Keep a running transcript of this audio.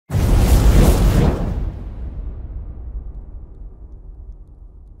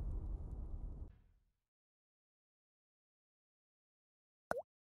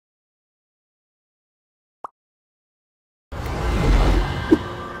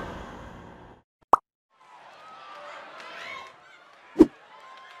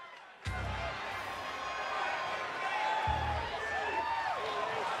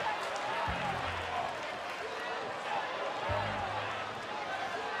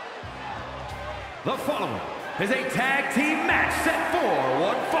The following is a tag team match set for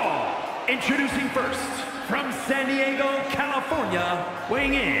one fall. Introducing first, from San Diego, California,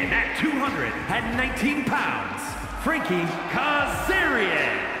 weighing in at 219 pounds, Frankie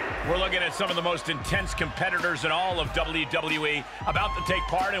Kazarian. We're looking at some of the most intense competitors in all of WWE about to take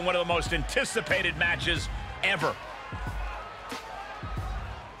part in one of the most anticipated matches ever.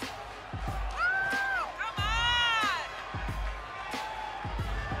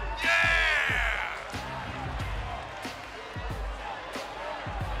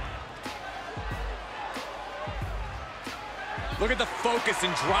 Look at the focus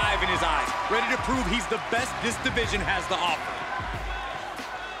and drive in his eyes, ready to prove he's the best this division has to offer.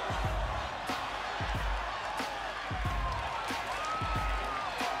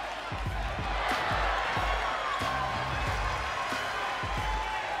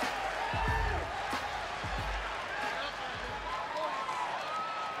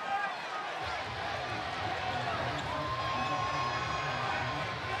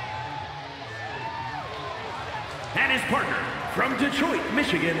 And his partner, from Detroit,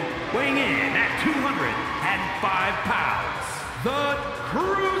 Michigan, weighing in at 205 pounds, the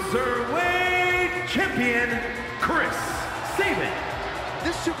Cruiserweight Champion, Chris Sabin.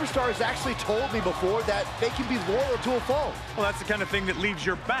 This superstar has actually told me before that they can be loyal to a foe. Well, that's the kind of thing that leaves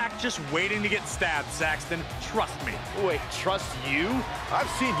your back just waiting to get stabbed, Saxton. Trust me. Wait, trust you? I've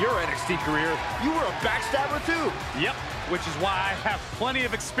seen your NXT career. You were a backstabber too. Yep, which is why I have plenty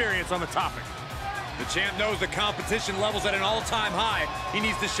of experience on the topic. The champ knows the competition level's at an all-time high. He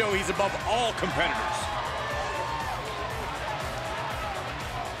needs to show he's above all competitors.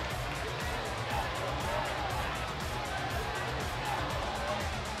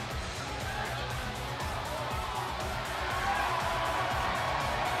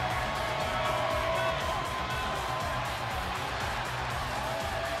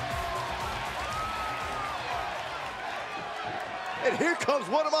 And here comes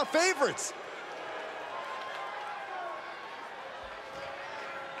one of my favorites.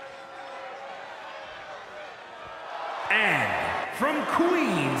 And from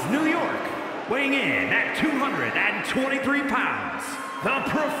Queens, New York, weighing in at 223 pounds, the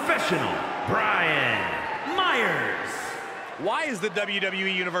professional Brian Myers. Why is the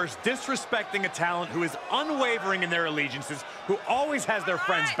WWE Universe disrespecting a talent who is unwavering in their allegiances, who always has their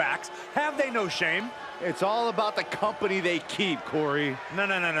friends' backs? Have they no shame? It's all about the company they keep, Corey. No.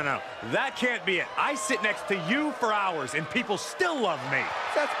 That can't be it. I sit next to you for hours, and people still love me.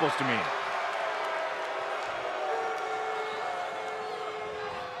 What's that supposed to mean?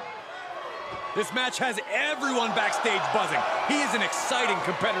 This match has everyone backstage buzzing. He is an exciting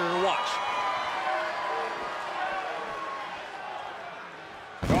competitor to watch.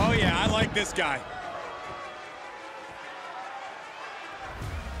 Oh yeah, I like this guy.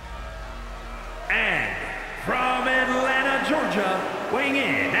 And from Atlanta, Georgia, weighing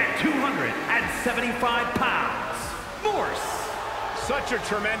in at 275 pounds, Morse. Such a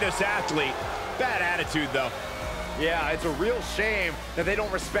tremendous athlete. Bad attitude, though. Yeah, it's a real shame that they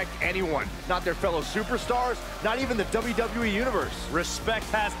don't respect anyone. Not their fellow superstars, not even the WWE Universe. Respect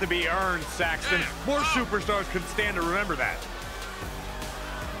has to be earned, Saxton. More superstars could stand to remember that.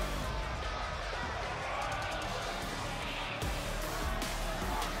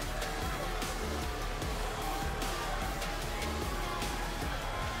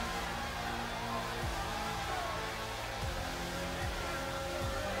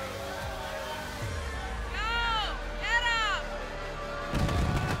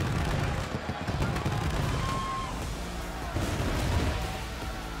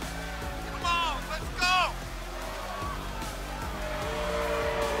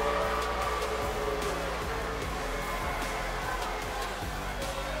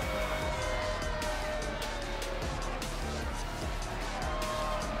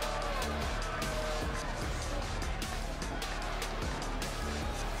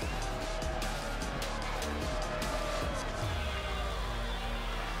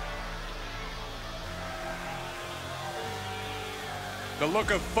 The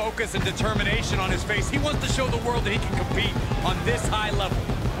look of focus and determination on his face. He wants to show the world that he can compete on this high level.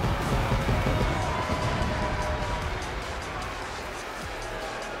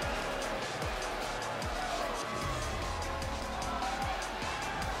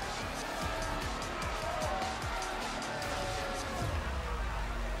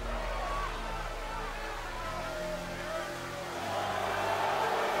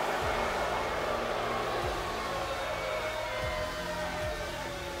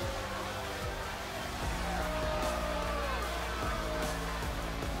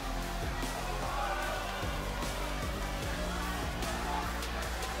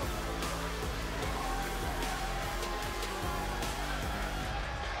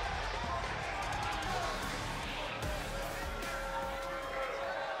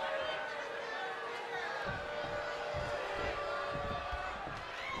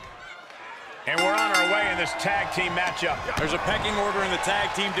 this tag team matchup. There's a pecking order in the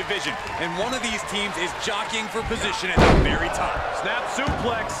tag team division, and one of these teams is jockeying for position at the very top. Snap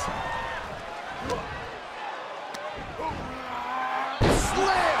suplex.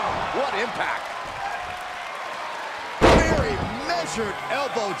 Slam! What impact! Very measured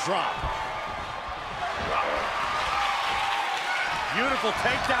elbow drop. Beautiful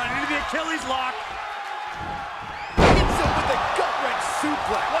takedown into the Achilles lock. Hits him with the gut-wrench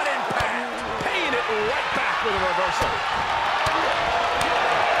suplex. What impact! Paying it right back with a reversal.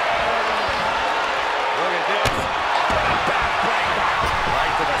 Look at this. Backbreaker.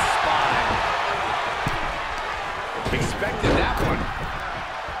 Right to the spine. Expected that one.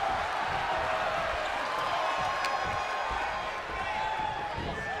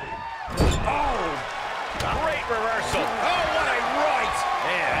 Oh! Great reversal. Oh, what a right!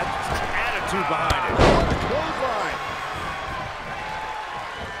 Man, that's attitude behind it. Clothesline.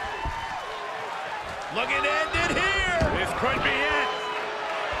 Looking to end it here. This could be it.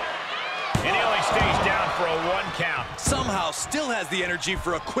 And he only stays down for a 1 count. Somehow still has the energy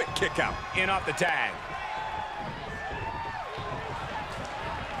for a quick kick out. In off the tag.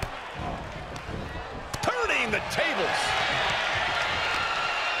 Turning the tables.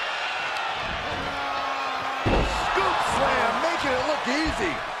 Scoop slam, making it look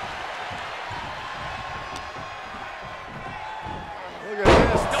easy. Look at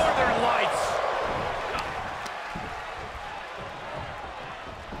this. Northern Lights.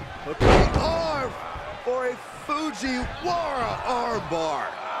 Okay, arm for a Fujiwara armbar.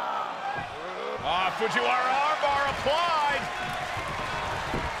 Fujiwara armbar applied.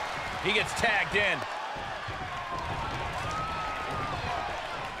 He gets tagged in.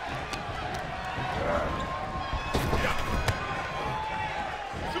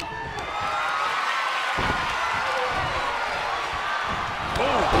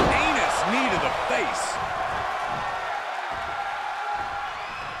 Knee to the face.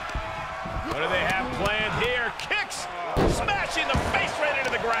 What do they have planned here? Kicks! Smashing the face right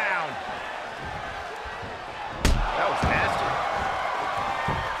into the ground. That was nasty.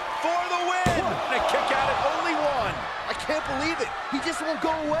 For the win! And a kick out at only 1. I can't believe it. He just won't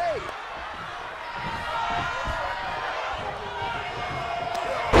go away.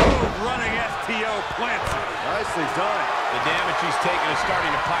 Running STO plants. Nicely done. The damage he's taken is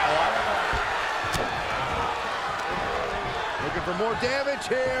starting to pile up. Looking for more damage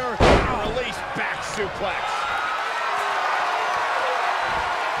here. Release back suplex.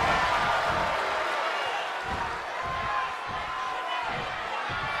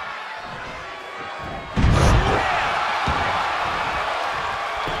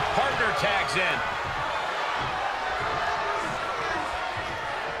 Partner tags in.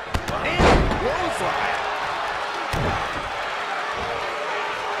 Clothesline.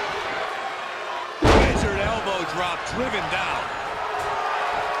 Measured elbow drop driven down.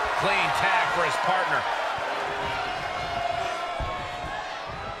 Clean tag for his partner.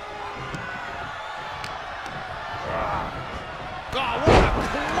 Oh, what a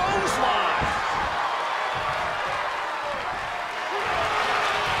clothesline!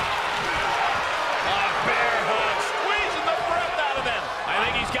 Bear hug, squeezing the breath out of them. I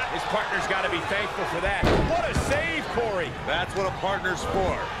think his partner's got to be thankful for that. What a save, Corey. That's what a partner's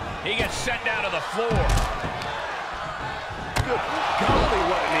for. He gets sent down to the floor. Good golly,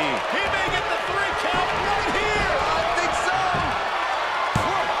 what a knee. He may get the 3 count right here. I think so.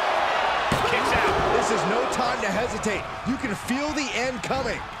 Kicks out. This is no time to hesitate. You can feel the end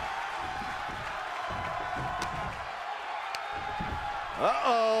coming.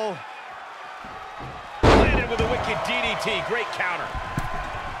 Uh-oh. Landed with a wicked DDT. Great counter.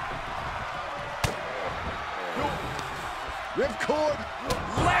 Ripcord.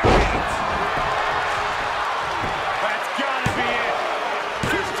 Lariat. That's gotta be it.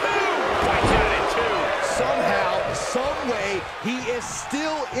 There's 2. Fights out at 2. Somehow, some way, he is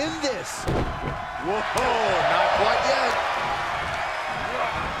still in this. Whoa, not quite yet.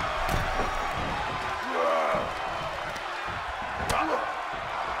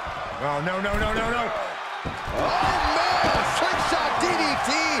 Oh, no. Oh, man! Slingshot DDT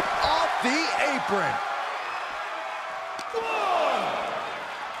off the apron.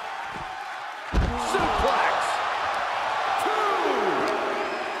 Suplex. 2.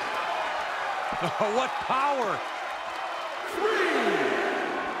 Oh, what power! 3.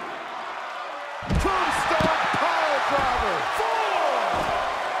 Tombstone piledriver. 4.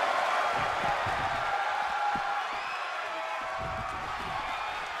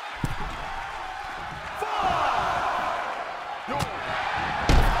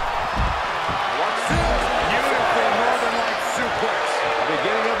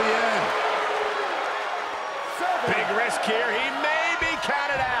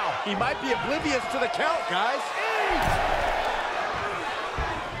 He might be oblivious to the count, guys.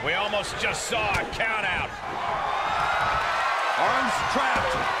 We almost just saw a count out. Arms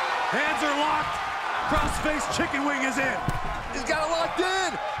trapped. Hands are locked. Crossface chicken wing is in. He's got it locked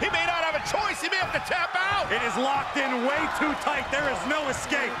in. He may not have a choice. He may have to tap out. It is locked in way too tight. There is no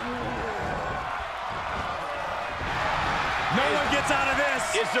escape. No one gets out of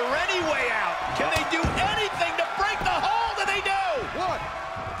this. Is there any way out? Can they do anything to break the hold? And they do. One.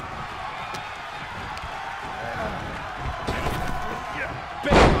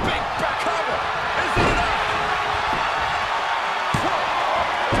 Big back cover. Is it enough?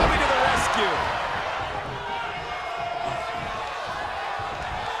 Coming to the rescue.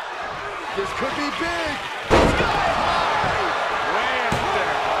 This could be big. Sky high. Way up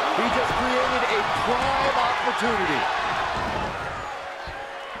there. He just created a prime opportunity.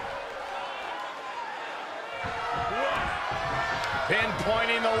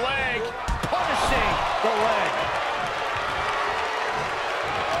 Pinpointing the leg. Punishing the leg.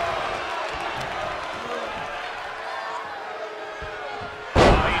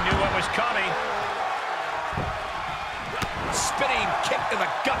 Oh, he knew what was coming. Spinning kick to the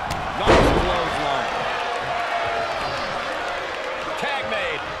gut. Nice clothesline. Tag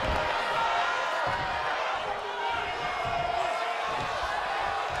made.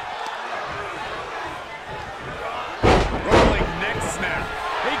 Rolling neck snap.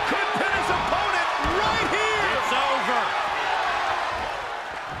 He could pin his opponent right here. It's over.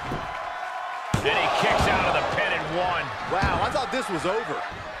 And he kicks out of the pin and one. Wow, I thought this was over.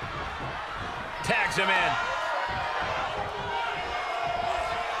 Tags him in.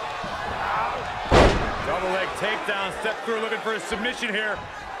 Double leg takedown. Step through looking for a submission here.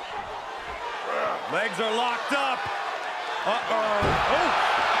 Legs are locked up. Uh-oh. Oh,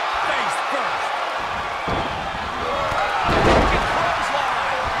 face first.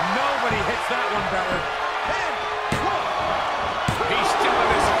 Nobody hits that one better. He's still in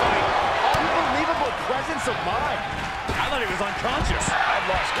this fight. Unbelievable presence of mind. I thought he was unconscious. I've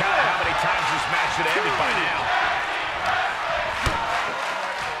lost count of how many times this match should have ended by now.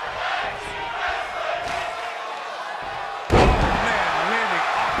 Oh, man, landing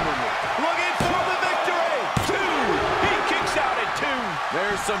awkwardly. Looking for the victory. Two. He kicks out at two.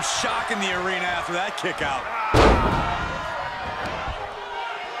 There's some shock in the arena after that kick out.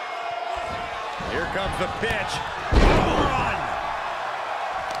 Here comes the pitch. Run!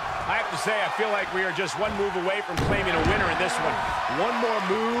 I have to say, I feel like we are just one move away from claiming a winner in this one. One more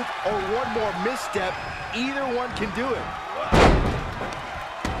move or one more misstep, either one can do it.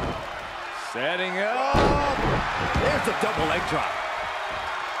 Setting up. There's a double leg drop.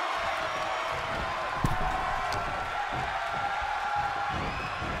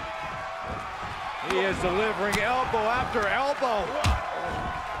 He is delivering elbow after elbow.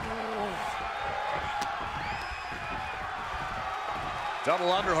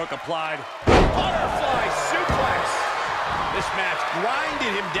 Double underhook applied. Butterfly suplex. This match grinded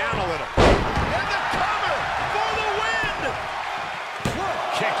him down a little. And the cover for the win.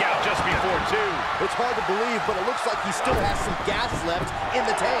 Kick out just before two. It's hard to believe, but it looks like he still has some gas left in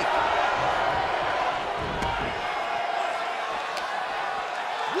the tank.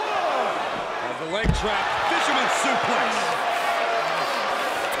 Has the leg trap. Fisherman suplex.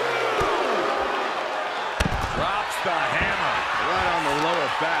 Drops the hammer. Right on the lower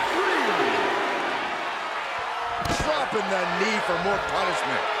back. Dropping the knee for more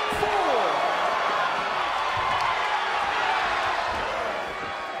punishment.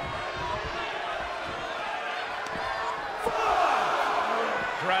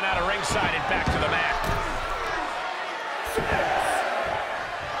 Run out of ringside and back to the mat.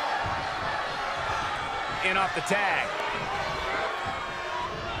 In off the tag.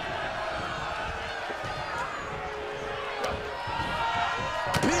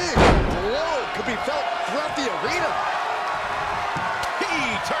 Big blow could be felt throughout the arena. He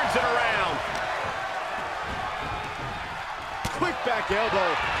turns it around. Quick back elbow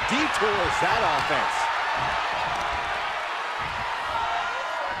detours that offense.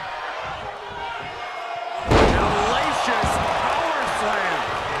 Hellacious power slam.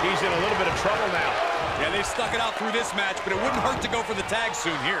 He's in a little bit of trouble now. Yeah, they stuck it out through this match, but it wouldn't hurt to go for the tag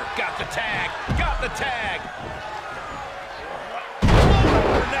soon here. Got the tag. Got the tag.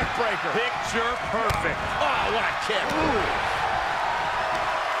 Neck breaker. Picture perfect. Oh, what a kick.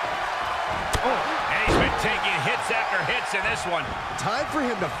 And he's been taking hits after hits in this one. Time for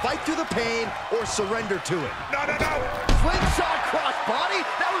him to fight through the pain or surrender to it. No, no, no. Slingshot cross body?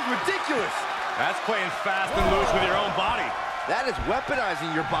 That was ridiculous. That's playing fast and loose with your own body. That is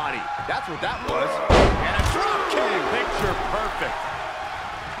weaponizing your body. That's what that was. And a drop kick. Picture perfect.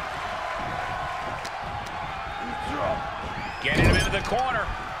 Getting him into the corner.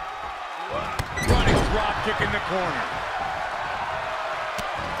 Running drop kick in the corner.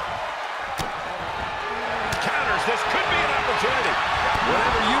 Counters. This could be an opportunity.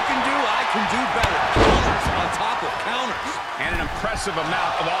 Whatever you can do, I can do better. Counters on top of counters. And an impressive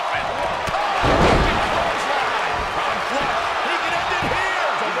amount of offense. He can end it here.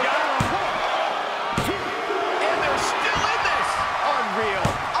 And they're still in this. Unreal.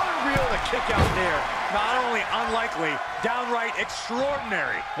 Unreal to kick out there. Not only unlikely, downright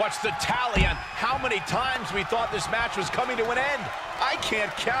extraordinary. What's the tally on how many times we thought this match was coming to an end? I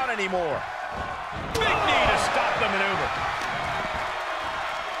can't count anymore. Big knee to stop the maneuver.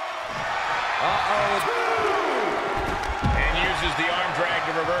 And uses the arm drag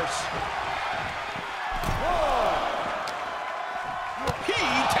to reverse. He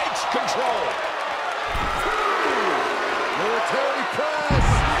takes control. Military press.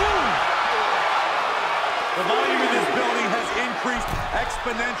 The volume in this building has increased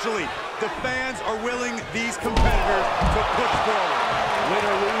exponentially. The fans are willing these competitors to push forward. Win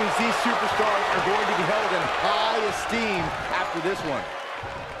or lose, these superstars are going to be held in high esteem after this one.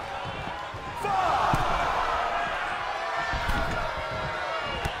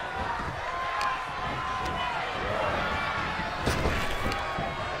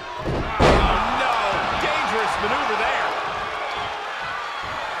 Maneuver there.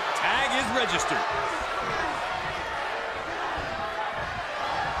 Tag is registered.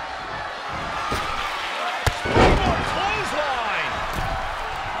 Springboard clothesline.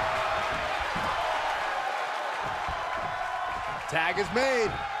 Tag is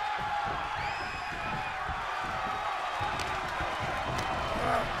made.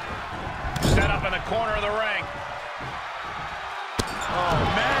 Set up in the corner of the ring.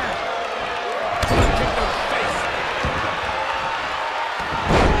 Oh, man.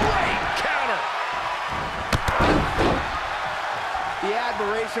 The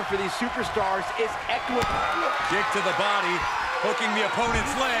admiration for these superstars is echoing. Kick to the body, hooking the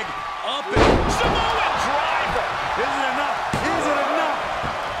opponent's leg, up and Samoan driver. Is it enough? Is it enough?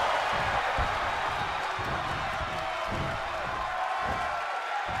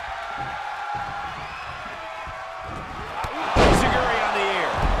 Kazarian on the air.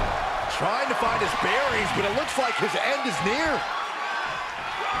 Trying to find his bearings, but it looks like his end is near.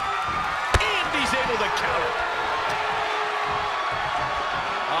 And he's able to counter.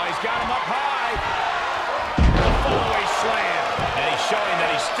 Oh, he's got him up high. A fallaway slam. And he's showing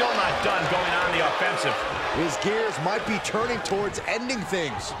that he's still not done going on the offensive. His gears might be turning towards ending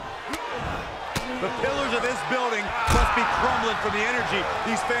things. The pillars of this building must be crumbling from the energy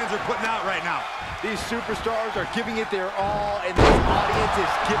these fans are putting out right now. These superstars are giving it their all, and this audience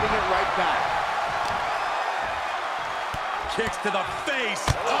is giving it right back. Kicks to the face.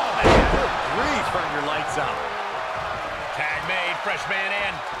 Oh, man, good grief. Turn your lights out. Tag made, fresh man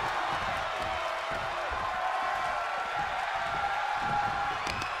in.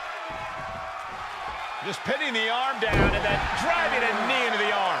 Just pinning the arm down and then driving a knee into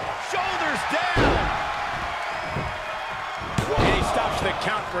the arm. Shoulders down. And he stops the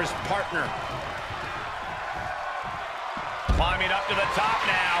count for his partner. Climbing up to the top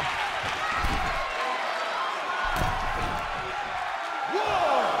now.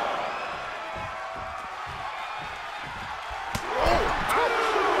 Whoa!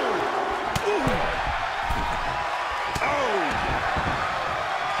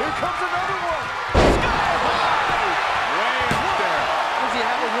 Here comes another one. Sky high. Way up there. Does he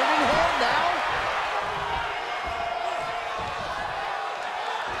have a winning hand now?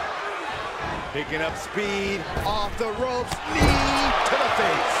 Picking up speed, off the ropes, knee to the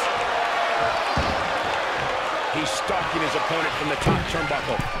face. He's stalking his opponent from the top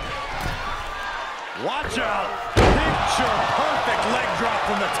turnbuckle. Watch out. Picture perfect leg drop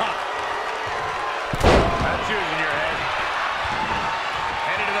from the top. That's yours in your head.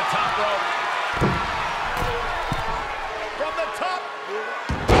 Headed to the top rope. From the top.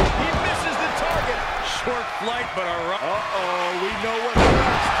 He misses the target. Short flight, but a run. Uh-oh, we know what's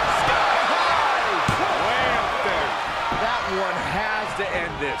next. Sky high. Way up there. That one has to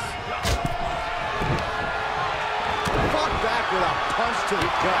end this. Fought back with a punch to the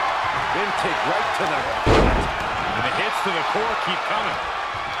gut. Then kick right to the gut. And the hits to the core keep coming.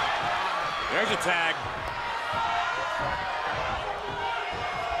 There's a tag.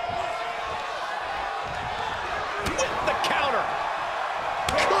 With the counter.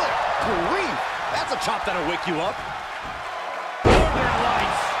 Good grief. That's a chop that'll wake you up. Northern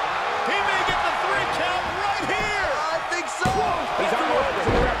Lights. He may get the 3 count right here. I think so. He's on the ropes.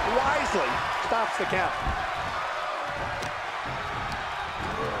 The ref wisely stops the count.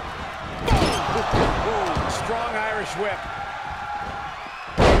 strong Irish whip.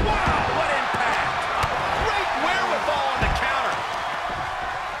 Wow, what impact! Great wherewithal on the counter.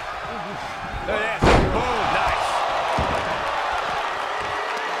 Look at this. Boom, nice.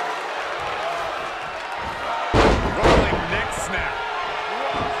 Rolling neck snap.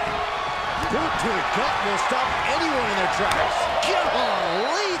 Boot to the gut will stop anyone in their tracks.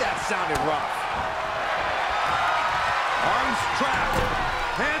 Golly, that sounded rough. Arms trapped.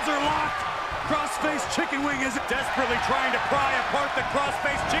 Hands are locked. Crossface chicken wing is desperately trying to pry apart the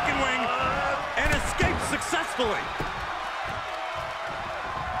crossface chicken wing and escape successfully.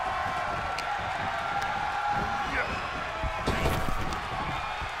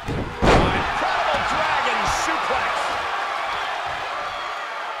 Incredible dragon suplex.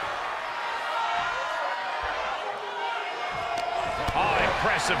 Oh,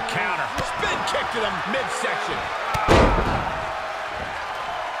 impressive counter. Spin kick to the midsection.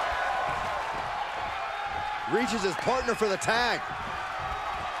 Reaches his partner for the tag.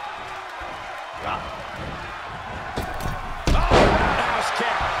 Oh, roundhouse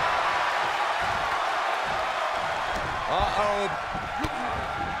kick. Uh-oh.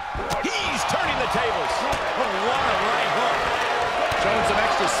 He's turning the tables. Oh, what a right hook. Showing some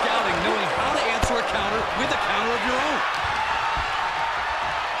extra scouting, knowing how to answer a counter with a counter of your own.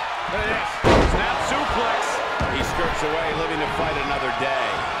 Look at this. Snap suplex. He skirts away, living to fight another day.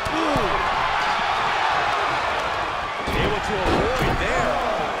 Ooh. Able to avoid there.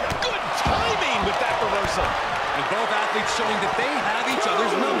 Good timing with that reversal. And both athletes showing that they have each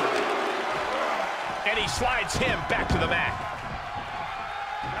other's number. And he slides him back to the mat.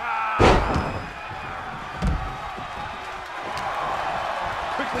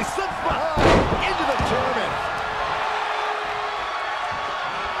 Quickly slips behind into the German.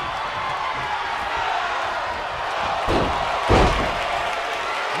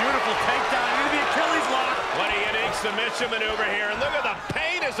 Beautiful takedown into the Achilles lock. What a unique submission maneuver here. And look at the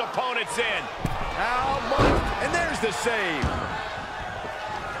pain his opponent's in. How much? And there's the save.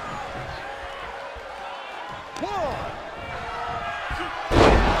 One.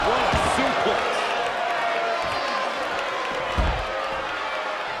 What a suplex.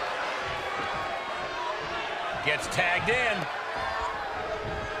 Gets tagged in.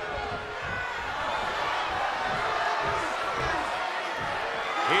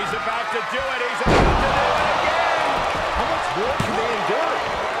 He's about to do it. He's about to do it again. How much more can they endure?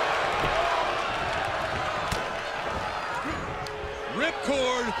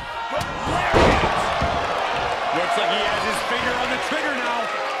 Ripcord. Lariat. Looks like he has his finger on the trigger now.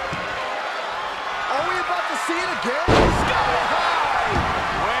 Are we about to see it again? Sky high!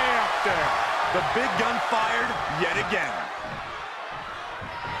 Way up there. The big gun fired yet again.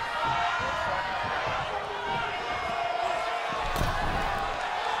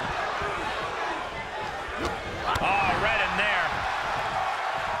 Oh, right in there.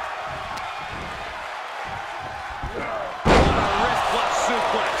 What a wrist clutch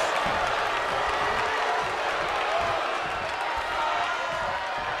suplex.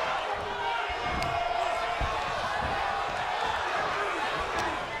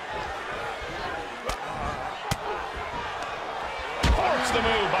 Forks the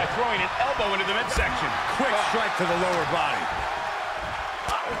move by throwing an elbow into the midsection. Quick strike to the lower body.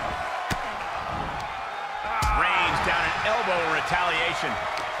 Rains down an elbow in retaliation.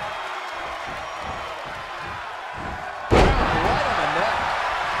 Right on the neck.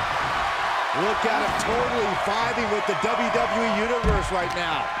 Look at him totally vibing with the WWE Universe right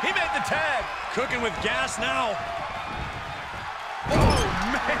now. He made the tag. Cooking with gas now. Oh,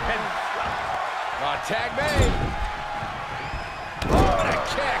 man. Tag made. Oh, and a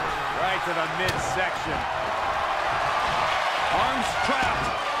kick. Right to the midsection. Arms trapped.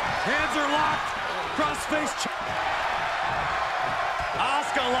 Hands are locked. Crossface.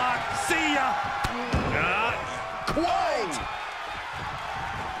 Oscar lock. See ya. Not quite.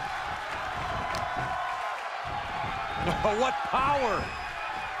 Oh, what power.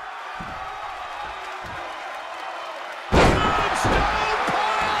 Stone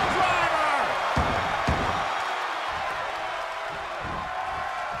pile driver.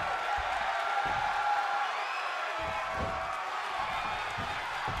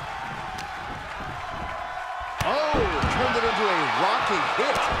 Oh, turned it into a rocking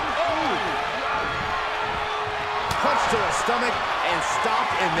hit. Oh. Punch to the stomach and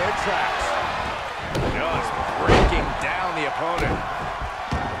stopped in their tracks. Just breaking down the opponent.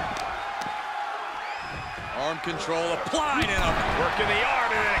 Arm control applied and a Working the arm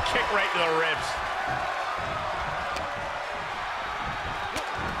and then a kick right to the ribs.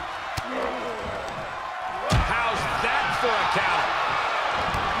 How's that for a counter?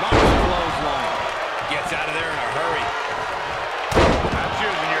 nice clothesline. Gets out of there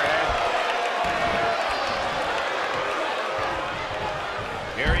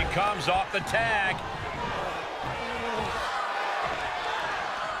comes off the tag.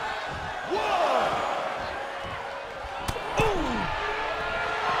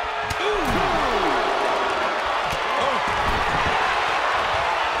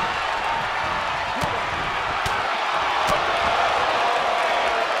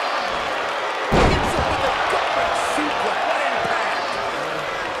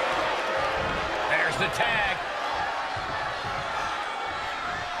 The tag.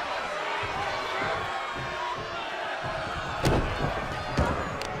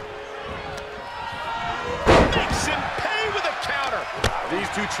 Makes him pay with a counter. These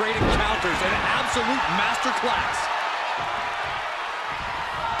two trading counters, an absolute masterclass.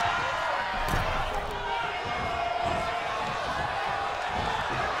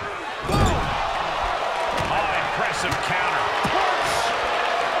 Boom! Oh, impressive counter.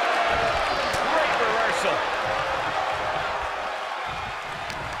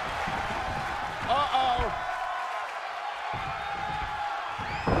 Uh-oh.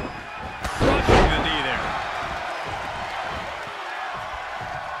 Crushing the knee there.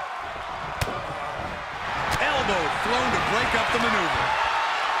 Elbow thrown to break up the maneuver.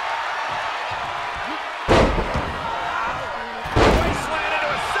 Wasteland into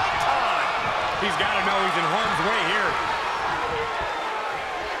a senton. He's got to know he's in harm's way here.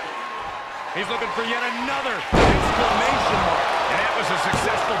 He's looking for yet another exclamation mark. And that was a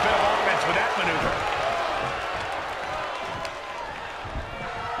successful bit of offense with that maneuver.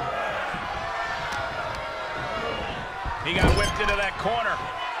 He got whipped into that corner.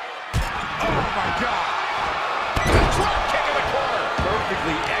 Oh, my God. Drop kick in the corner.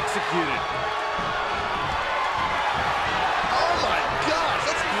 Perfectly executed. Oh, my gosh,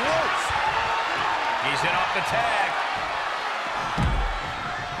 that's gross. He's in off the tag.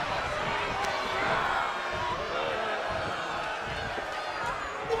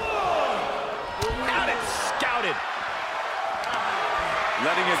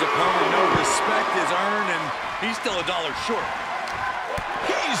 Letting his opponent know respect is earned, and he's still $1 short.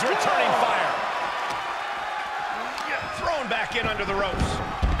 He's returning fire. Thrown back in under the ropes.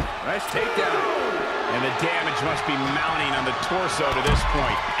 Nice takedown. And the damage must be mounting on the torso to this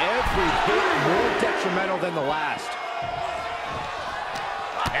point. Every hit more detrimental than the last.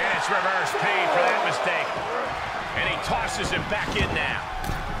 And it's reverse pain for that mistake. And he tosses him back in now.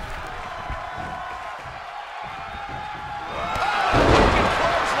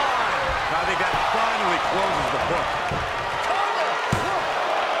 I think that finally closes the book.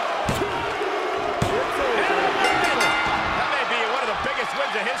 That may be one of the biggest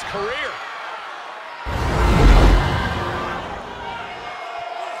wins of his career.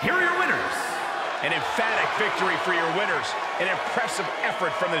 Here are your winners. An emphatic victory for your winners. An impressive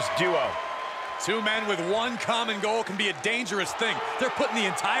effort from this duo. Two men with one common goal can be a dangerous thing. They're putting the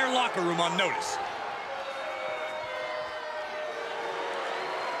entire locker room on notice.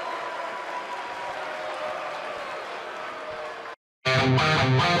 We'll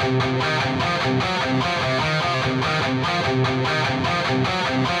be right back.